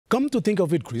Come to think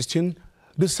of it, Christian,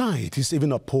 the sight is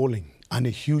even appalling and a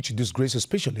huge disgrace,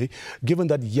 especially given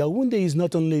that Yaounde is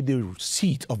not only the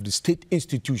seat of the state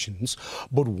institutions,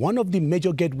 but one of the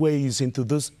major gateways into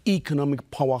this economic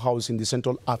powerhouse in the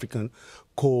Central African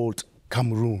called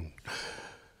Cameroon.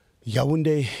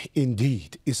 Yaounde,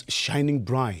 indeed, is shining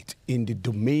bright in the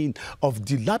domain of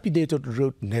dilapidated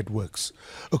road networks.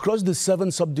 Across the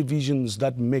 7 subdivisions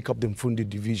that make up the Mfundi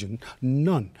division,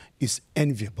 none is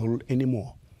enviable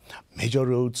anymore. Major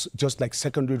roads, just like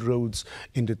secondary roads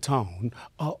in the town,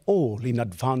 are all in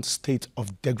advanced state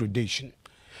of degradation.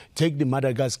 Take the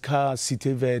Madagascar,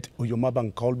 Sitevet,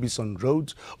 Oyomaba, Colbison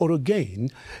roads, or again,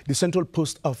 the Central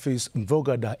Post Office,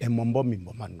 Mvogada and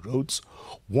Mombomi roads,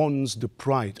 once the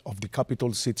pride of the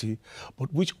capital city,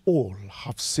 but which all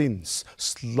have since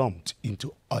slumped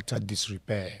into utter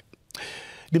disrepair.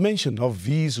 The mention of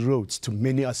these roads to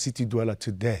many a city dweller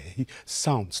today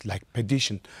sounds like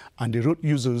perdition, and the road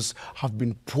users have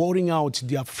been pouring out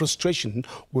their frustration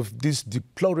with this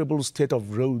deplorable state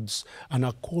of roads and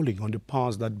are calling on the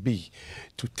powers that be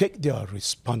to take their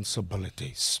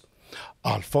responsibilities.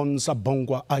 Alphonse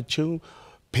Abongwa Achu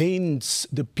paints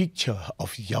the picture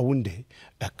of Yaounde,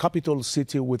 a capital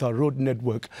city with a road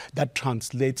network that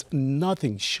translates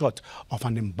nothing short of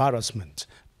an embarrassment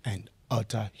and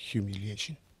utter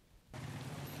humiliation.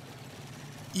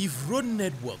 If road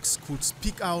networks could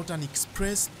speak out and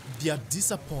express their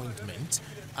disappointment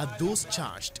at those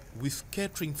charged with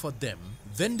catering for them,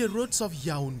 then the roads of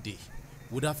Yaounde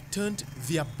would have turned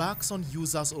their backs on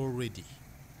users already.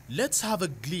 Let's have a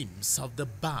glimpse of the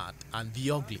bad and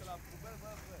the ugly.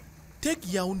 Take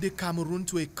Yaounde, Cameroon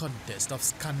to a contest of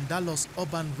scandalous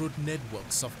urban road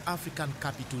networks of African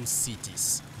capital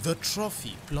cities. The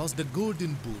trophy plus the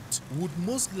golden boot would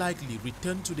most likely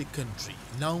return to the country,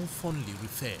 now fondly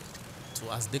referred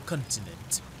to as the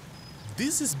continent.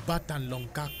 This is Batan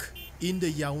Lonkak in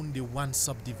the Yaounde 1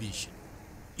 subdivision.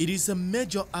 It is a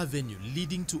major avenue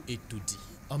leading to Etudi,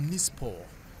 Omnisport,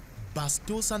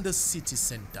 Bastos and the city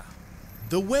center.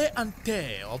 The wear and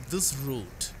tear of this road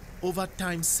over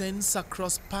time sends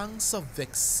across pangs of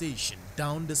vexation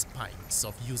down the spines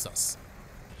of users.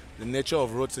 The nature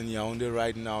of roads in Yaounde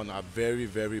right now are very,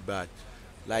 very bad.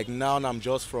 Like now, I'm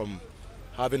just from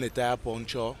having a tire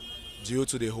puncture due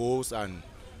to the holes and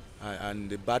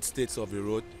the bad states of the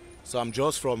road. So I'm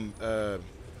just from a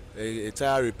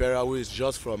tire repairer who is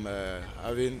just from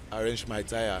having arranged my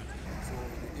tire.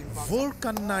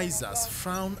 Vulcanizers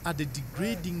frown at the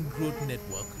degrading road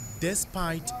network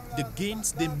despite the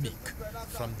gains they make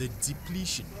from the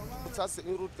depletion. Ça, c'est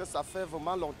une route que ça fait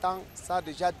vraiment longtemps, ça a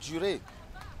déjà duré.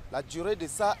 La durée de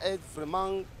ça est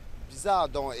vraiment bizarre.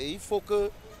 Donc, et il faut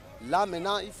que, là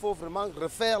maintenant, il faut vraiment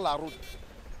refaire la route.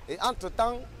 Et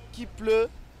entre-temps, qu'il pleut,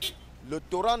 le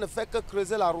torrent ne fait que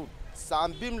creuser la route. Ça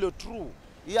abîme le trou.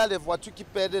 Il y a des voitures qui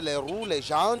perdent les roues, les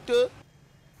jantes.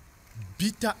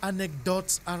 Bitter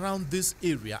anecdotes around this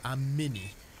area are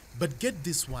many, but get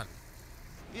this one.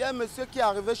 Il y a un monsieur qui est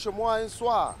arrivé chez moi un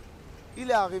soir. Il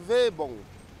est arrivé, bon,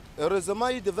 heureusement,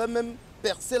 il devait même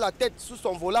percer la tête sous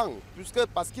son volant,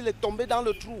 parce qu'il est tombé dans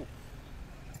le trou.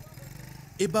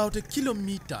 About a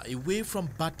kilometer away from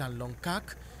Batan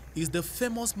Lonkak is the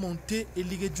famous Monte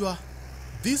Eligedjoa.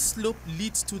 This slope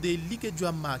leads to the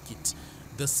Eligedjoa market,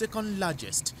 the second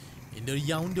largest in the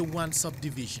Yaounde 1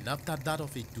 subdivision after that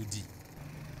of Etudi.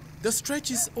 The stretch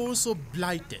is also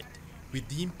blighted with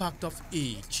the impact of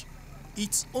age.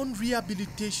 Its own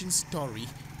rehabilitation story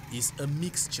is a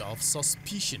mixture of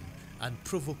suspicion and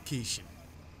provocation.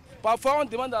 Parfois, on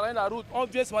demande d'arranger la route, on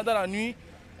vient seulement dans la nuit,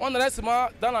 on reste seulement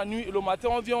dans la nuit et le matin,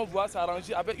 on vient, on voit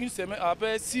s'arranger. Après une semaine,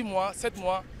 après 6 mois, 7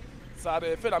 mois, ça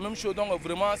fait la même chose. Donc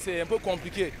vraiment, c'est un peu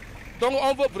compliqué. Donc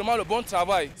on veut vraiment le bon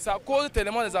travail. Ça cause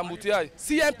tellement des embouteillages.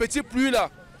 S'il y a un petit pluie là,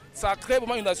 ça crée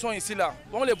vraiment une inondation ici là.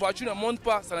 Bon, les voitures ne montent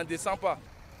pas, ça ne descend pas.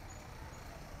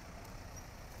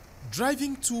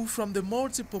 Driving to from the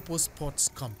multipurpose sports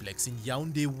complex in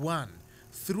Yaounde 1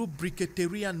 through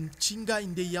Briqueterie and Chinga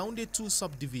in the Yaounde 2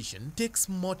 subdivision takes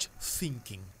much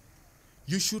thinking.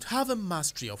 You should have a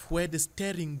mastery of where the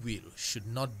steering wheel should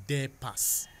not dare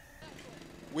pass.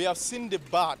 We have seen the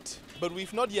bad, but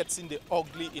we've not yet seen the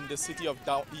ugly in the city of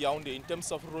Yaounde in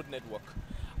terms of road network.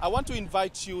 I want to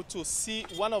invite you to see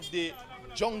one of the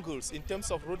jungles in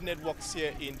terms of road networks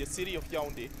here in the city of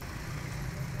Yaounde.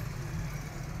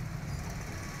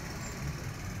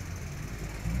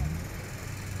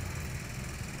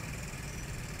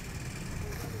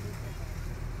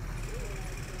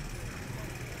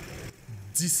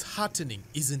 Disheartening,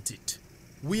 isn't it?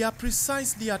 We are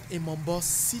precisely at Emombo,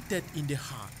 seated in the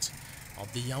heart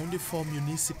of the Yaounde 4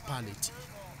 municipality.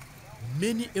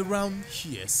 Many around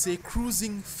here say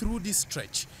cruising through this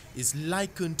stretch is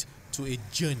likened to a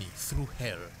journey through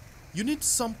hell. You need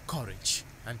some courage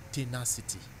and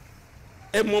tenacity.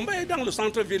 Et Mumbai est dans le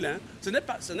centre-ville. Hein. Ce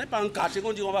n'est pas un quartier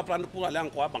qu'on dit qu'on va prendre pour aller en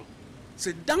Kouaban.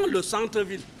 C'est dans le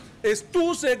centre-ville. Et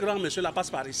tous ces grands messieurs-là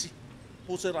passent par ici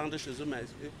pour se rendre chez eux. Mais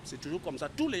c'est toujours comme ça,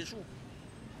 tous les jours.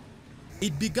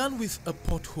 It began with a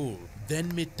pothole,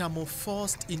 then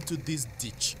metamorphosed into this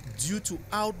ditch due to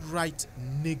outright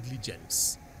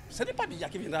negligence. Ce n'est pas Biya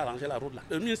qui viendra arranger la route là.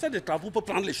 Le ministère des Travaux peut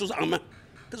prendre les choses en main.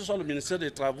 Que ce soit le ministère des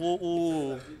Travaux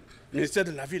ou le ministère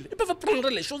de la Ville. Ils peuvent prendre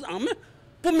les choses en main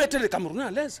pour mettre les Camerounais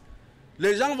à l'aise.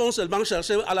 Les gens vont seulement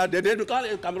chercher à la dernière. Quand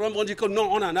les Camerounais vont dire que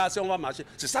non, on en a assez, on va marcher.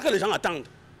 C'est ça que les gens attendent.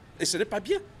 Et ce n'est pas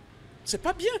bien. C'est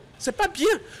pas bien. C'est pas bien.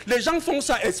 Les gens font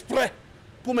ça exprès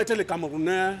pour mettre les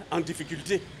Camerounais en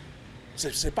difficulté.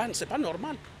 C'est pas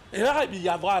normal. Et là,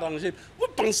 Biya va arranger. Vous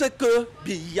pensez que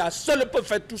Biya seul peut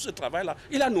faire tout ce travail-là?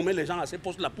 Il a nommé les gens à ces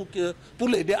postes-là pour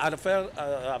l'aider à faire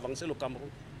avancer le Cameroun.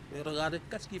 Et regardez,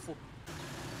 qu'est-ce qu'il faut?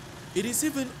 It is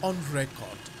even on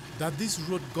record that this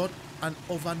road got an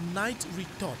overnight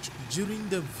retouch during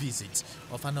the visit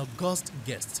of an august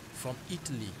guest from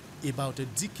Italy about a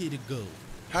decade ago.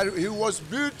 He was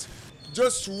built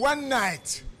just one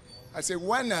night. I say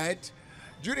one night.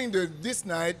 During this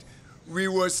night, we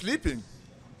were sleeping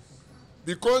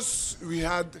because we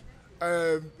had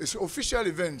official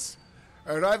events,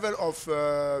 arrival of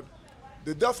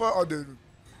the daughter of the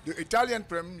Italian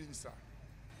Prime Minister.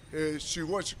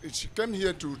 She came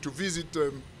here to visit,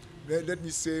 let me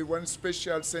say, one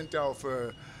special center of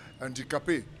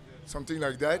handicapé, something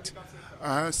like that.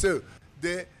 So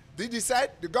the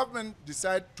government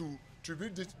decided to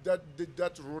build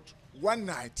that road one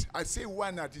night. I say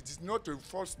one night, it is not a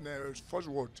false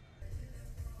word.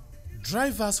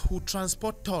 Drivers who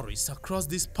transport tourists across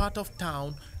this part of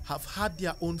town have had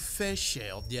their own fair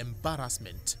share of the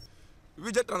embarrassment.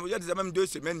 Oui, j'ai travaillé déjà même 2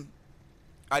 semaines.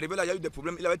 Arrivé là, il y a eu des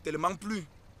problèmes. Il avait tellement même plu.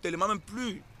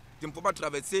 Je ne peux pas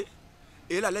traverser.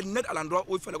 Et il allait net à l'endroit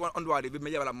où il fallait qu'on doit arriver,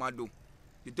 mais il y avait la mado.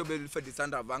 J'étais obligé de le faire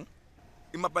descendre avant.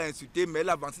 Il ne m'a pas insulté, mais il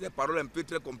a avancé des paroles un peu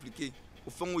très compliquées.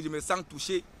 Au fond, où je me sens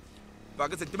touché. Parce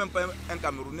que c'était même pas un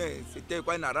Camerounais, c'était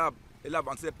quoi un Arabe. Il a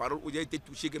avancé des paroles où j'ai été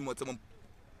touché.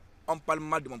 On parle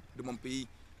mal de mon pays.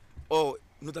 Oh,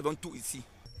 nous avons tout ici.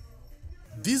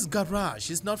 This garage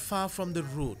is not far from the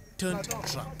road turned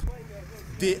trap.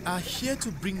 They are here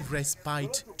to bring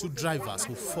respite to drivers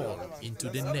who fall into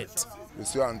the net. Je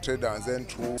suis entré dans un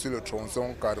trou sur le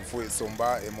tronçon Carrefour et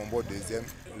Somba et Mombo 2e.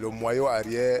 Le moyeu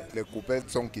arrière, les coupettes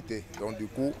sont quittées. Donc du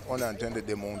coup, on est en train de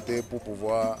démonter pour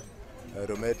pouvoir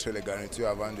remettre les garnitures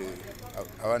avant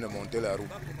de monter la roue.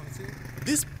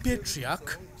 This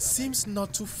patriarch seems not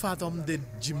to fathom the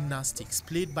gymnastics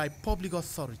played by public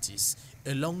authorities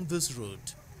along this road.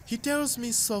 He tells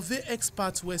me survey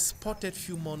experts were spotted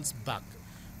few months back,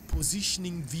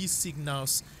 positioning these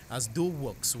signals as though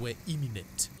works were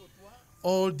imminent.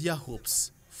 All their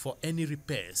hopes for any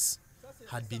repairs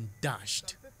had been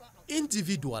dashed.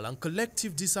 Individual and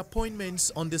collective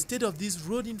disappointments on the state of this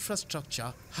road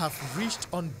infrastructure have reached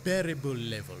unbearable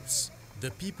levels. The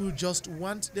people just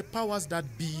want the powers that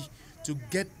be to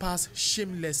get past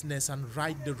shamelessness and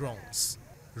right the wrongs.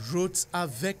 Roads are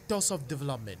vectors of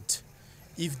development.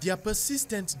 If their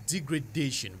persistent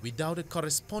degradation without a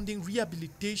corresponding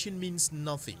rehabilitation means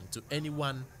nothing to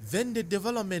anyone, then the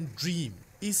development dream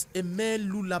is a mere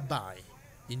lullaby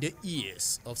in the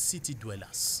ears of city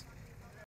dwellers.